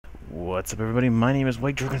What's up, everybody? My name is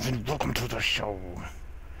White Dragons, and welcome to the show.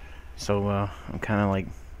 So, I'm kind of like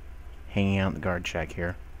hanging out in the guard shack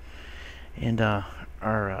here, and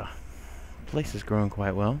our place is growing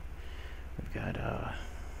quite well. We've got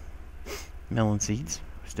melon seeds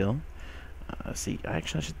still. See, I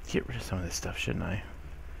should get rid of some of this stuff, shouldn't I?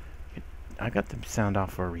 I got them sound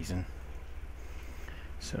off for a reason.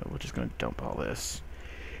 So we're just gonna dump all this.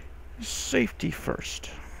 Safety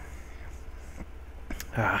first.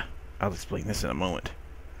 I'll explain this in a moment.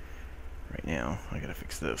 Right now, I gotta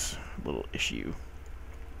fix this little issue.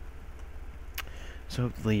 So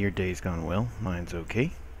hopefully your day's gone well. Mine's okay.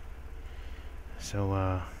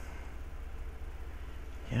 So,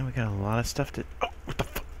 yeah, we got a lot of stuff to... Oh, what the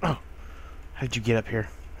fuck? Oh! How did you get up here?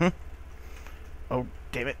 Oh,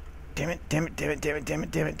 damn it. Damn it, damn it, damn it, damn it, damn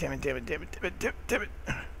it, damn it, damn it, damn it, damn it, damn it, damn it, damn it.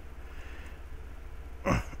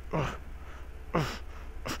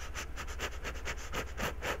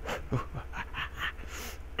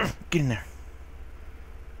 Get in there.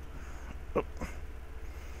 Oh.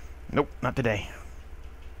 Nope, not today.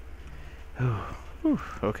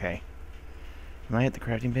 Okay. Am I at the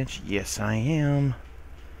crafting bench? Yes, I am.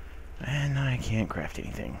 And I can't craft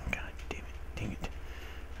anything. God damn it. Dang it.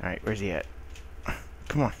 Alright, where's he at?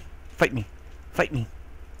 Come on. Fight me. Fight me.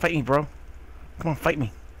 Fight me, bro. Come on, fight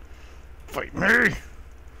me. Fight me!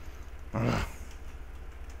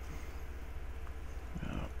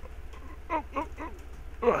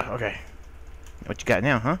 Okay. What you got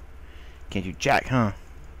now, huh? Can't you jack, huh?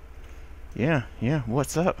 Yeah.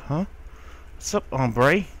 What's up, huh? What's up,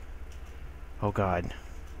 hombre? Oh, God.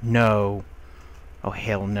 No. Oh,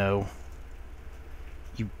 hell no.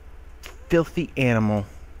 You filthy animal.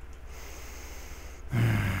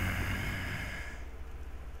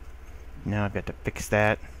 Now I've got to fix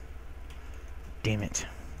that. Damn it.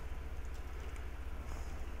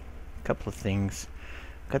 A couple of things.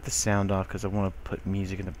 Got the sound off because I want to put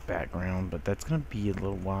music in the background, but that's going to be a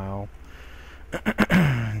little while.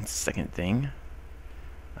 Second thing,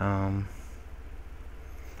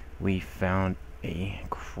 we found a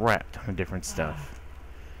crap ton of different stuff.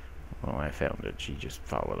 Well, I found it. She just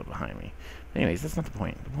followed it behind me. Anyways, that's not the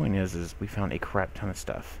point. The point is we found a crap ton of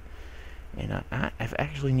stuff. And I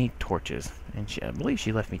actually need torches. And I believe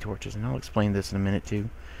she left me torches, and I'll explain this in a minute, too.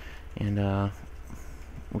 And,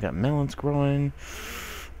 we got melons growing.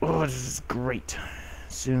 Oh, this is great.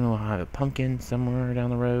 Soon we'll have a pumpkin somewhere down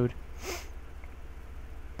the road.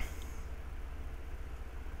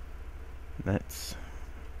 That's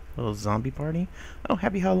a little zombie party. Oh,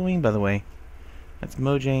 happy Halloween, by the way. That's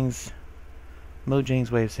Mojang's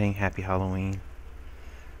way of saying happy Halloween.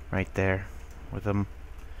 Right there. With a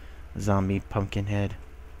zombie pumpkin head.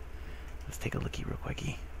 Let's take a looky real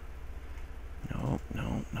quickie. No.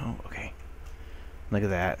 Okay. Look at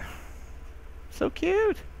that. So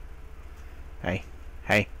cute. Hey,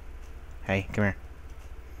 come here.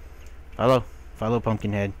 Follow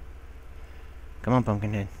Pumpkinhead. Come on,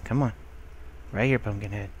 Pumpkinhead. Come on. Right here,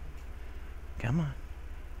 Pumpkinhead. Come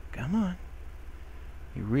on.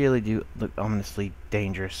 You really do look ominously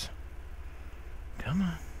dangerous. Come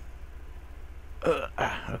on.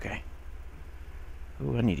 Okay.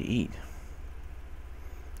 Ooh, I need to eat.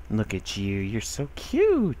 Look at you. You're so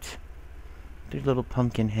cute. Your little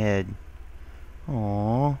pumpkin head.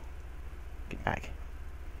 Aww. Get back.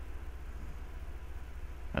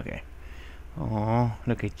 Okay. Aww,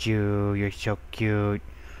 look at you. You're so cute.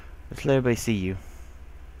 Let's let everybody see you.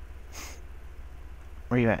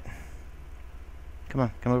 Where you at? Come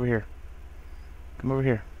on, come over here. Come over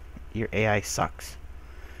here. Your AI sucks.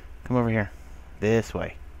 Come over here. This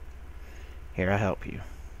way. Here, I'll help you.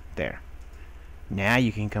 There. Now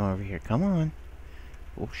you can come over here. Come on.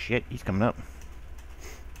 Oh shit, he's coming up.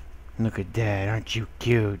 Look at that, aren't you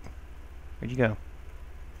cute? Where'd you go?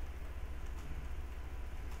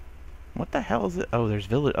 What the hell is it? Oh, there's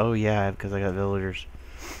village. Oh yeah, because I got villagers.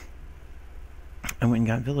 I went and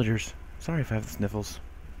got villagers. Sorry if I have the sniffles.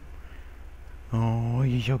 Oh,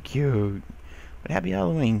 you're so cute. But happy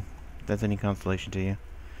Halloween, if that's any consolation to you.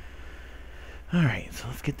 Alright, so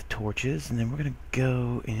let's get the torches, and then we're gonna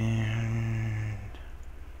go and...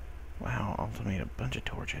 Wow, I also made a bunch of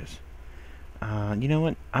torches. You know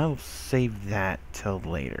what? I'll save that till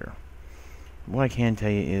later. What I can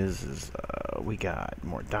tell you is we got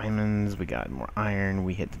more diamonds, we got more iron,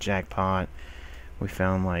 we hit the jackpot. We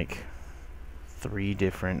found like three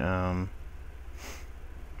different mine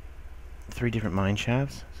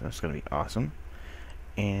shafts, so that's gonna be awesome.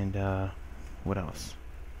 And what else?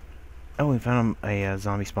 Oh, we found a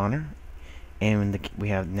zombie spawner, and we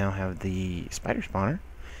now have the spider spawner.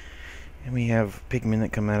 And we have pigmen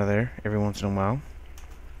that come out of there every once in a while.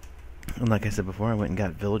 And like I said before, I went and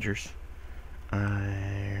got villagers.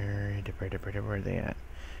 Where are they at?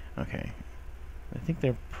 Okay. I think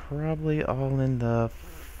they're probably all in the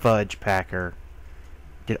fudge packer.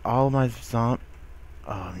 Did all my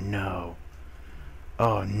Oh no.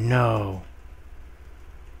 Oh no.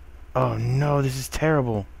 Oh no, this is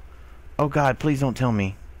terrible. Oh God, please don't tell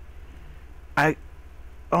me. Oh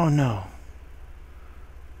no.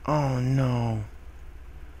 Oh no.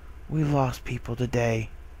 We lost people today.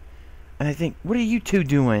 And I think, what are you two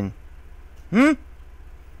doing? Hmm?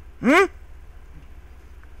 Hmm?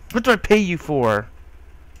 What do I pay you for?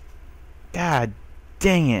 God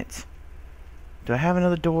dang it. Do I have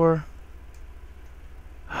another door?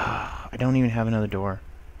 I don't even have another door.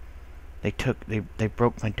 They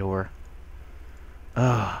broke my door.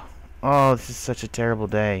 Oh, oh, this is such a terrible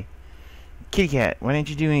day. Kitty Cat, why didn't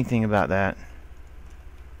you do anything about that?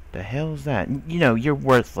 The hell's that? You know, you're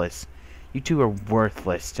worthless. You two are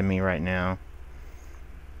worthless to me right now.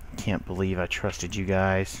 Can't believe I trusted you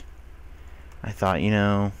guys. I thought, you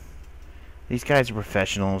know, these guys are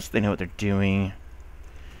professionals. They know what they're doing.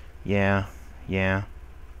 Yeah, yeah.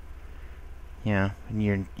 Yeah,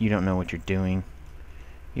 and you don't know what you're doing.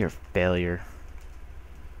 You're a failure.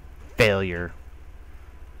 Failure.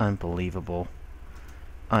 Unbelievable.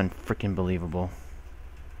 Unfreaking believable.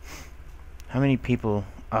 How many people...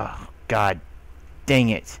 Oh, God. Dang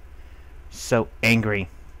it. So angry.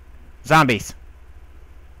 Zombies!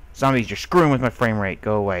 Zombies, you're screwing with my frame rate.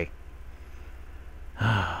 Go away.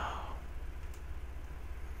 Damn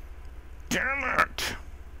it!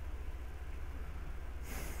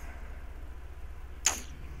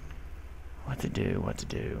 What to do? What to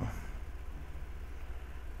do?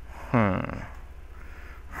 Can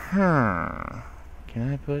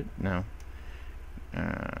I put... No.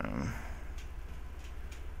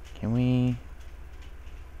 Can we...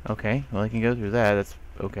 Okay, well, they can go through that. That's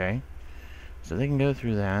okay. So they can go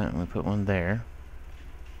through that, and we put one there.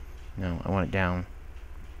 No, I want it down.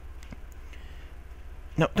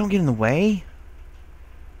 No, don't get in the way!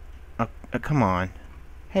 Oh, come on.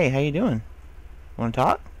 Hey, how you doing? Want to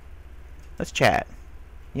talk? Let's chat.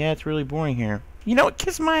 Yeah, it's really boring here. You know what?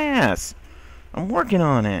 Kiss my ass! I'm working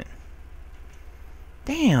on it.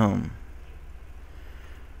 Damn.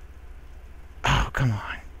 Oh, come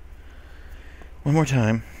on. One more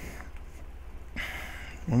time.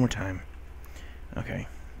 One more time. Okay.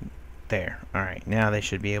 There. Alright, now they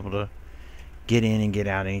should be able to get in and get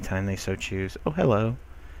out anytime they so choose. Oh, hello.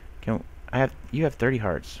 You have 30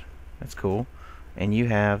 hearts. That's cool. And you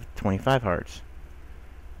have 25 hearts.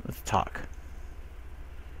 Let's talk.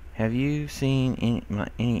 Have you seen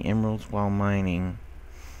any emeralds while mining?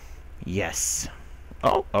 Yes.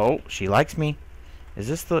 Oh, she likes me. Is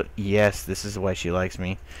this the... Yes, this is the way she likes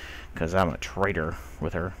me. Because I'm a trader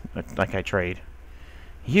with her. Like I trade.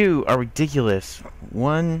 You are ridiculous.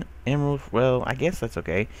 One emerald... Well, I guess that's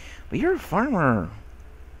okay. But you're a farmer.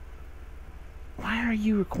 Why are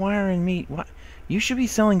you requiring me... What? You should be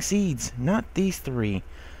selling seeds, not these three.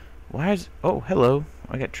 Why is... Oh, hello.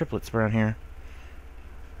 I got triplets around here.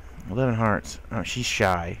 11 hearts. Oh, she's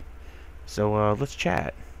shy. So, let's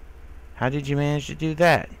chat. How did you manage to do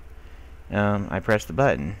that? I pressed the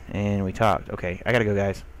button, and we talked. Okay, I gotta go,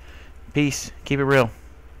 guys. Peace. Keep it real.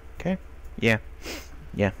 Okay? Yeah.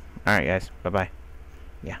 Yeah. Alright, guys. Bye-bye.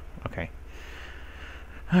 Yeah. Okay.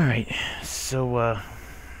 Alright. So,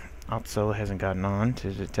 also hasn't gotten on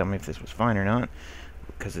to tell me if this was fine or not,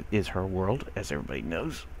 because it is her world, as everybody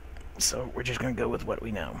knows. So, we're just gonna go with what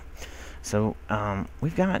we know. So,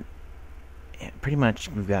 we've got... Pretty much,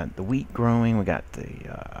 we've got the wheat growing, we got the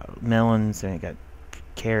melons, and we got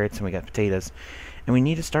carrots, and we got potatoes. And we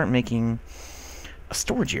need to start making a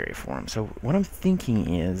storage area for them. So what I'm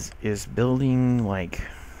thinking is building like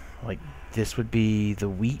this would be the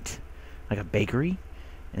wheat, like a bakery,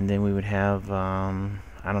 and then we would have I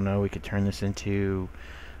don't know, we could turn this into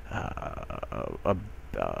I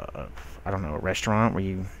don't know, a restaurant where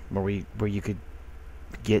you could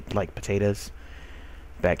get like potatoes.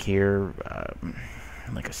 Back here,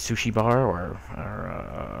 like a sushi bar or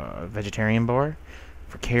a vegetarian bar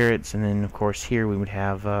for carrots, and then of course here we would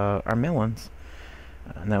have our melons,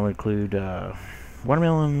 and that would include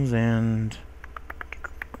watermelons and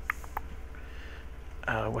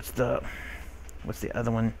what's the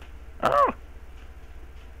other one?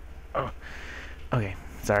 Oh, okay,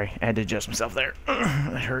 sorry, I had to adjust myself there.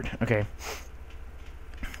 That hurt. Okay,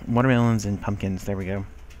 watermelons and pumpkins. There we go.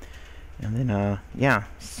 And then, yeah,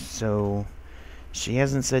 so she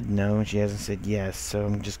hasn't said no, she hasn't said yes, so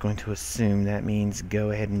I'm just going to assume that means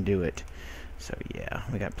go ahead and do it. So, yeah,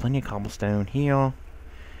 we got plenty of cobblestone here.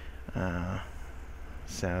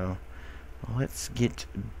 So, let's get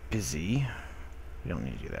busy. We don't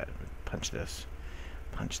need to do that. Punch this.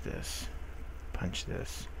 Punch this. Punch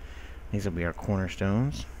this. These will be our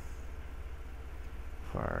cornerstones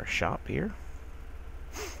for our shop here.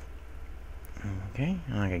 Okay.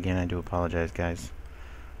 Again, I do apologize, guys,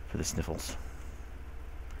 for the sniffles.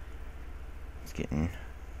 It's getting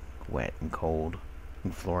wet and cold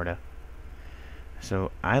in Florida.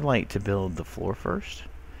 So I like to build the floor first.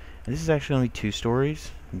 And this is actually only 2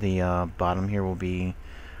 stories. The bottom here will be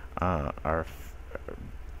our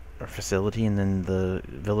facility, and then the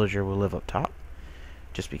villager will live up top,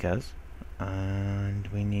 just because. And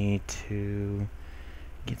we need to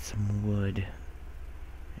get some wood,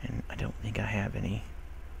 and I don't think I have any.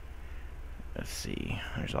 Let's see.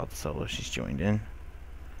 There's all the solo. She's joined in.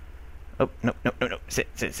 Oh, no, no, no, no. Sit,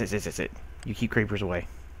 sit, sit, sit, sit, sit. You keep creepers away.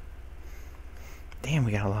 Damn,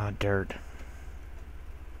 we got a lot of dirt.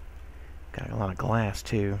 Got a lot of glass,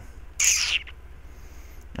 too.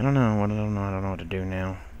 I don't know. I don't know what to do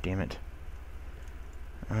now. Damn it.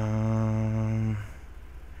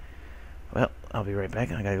 Well, I'll be right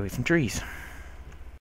back. I gotta go get some trees.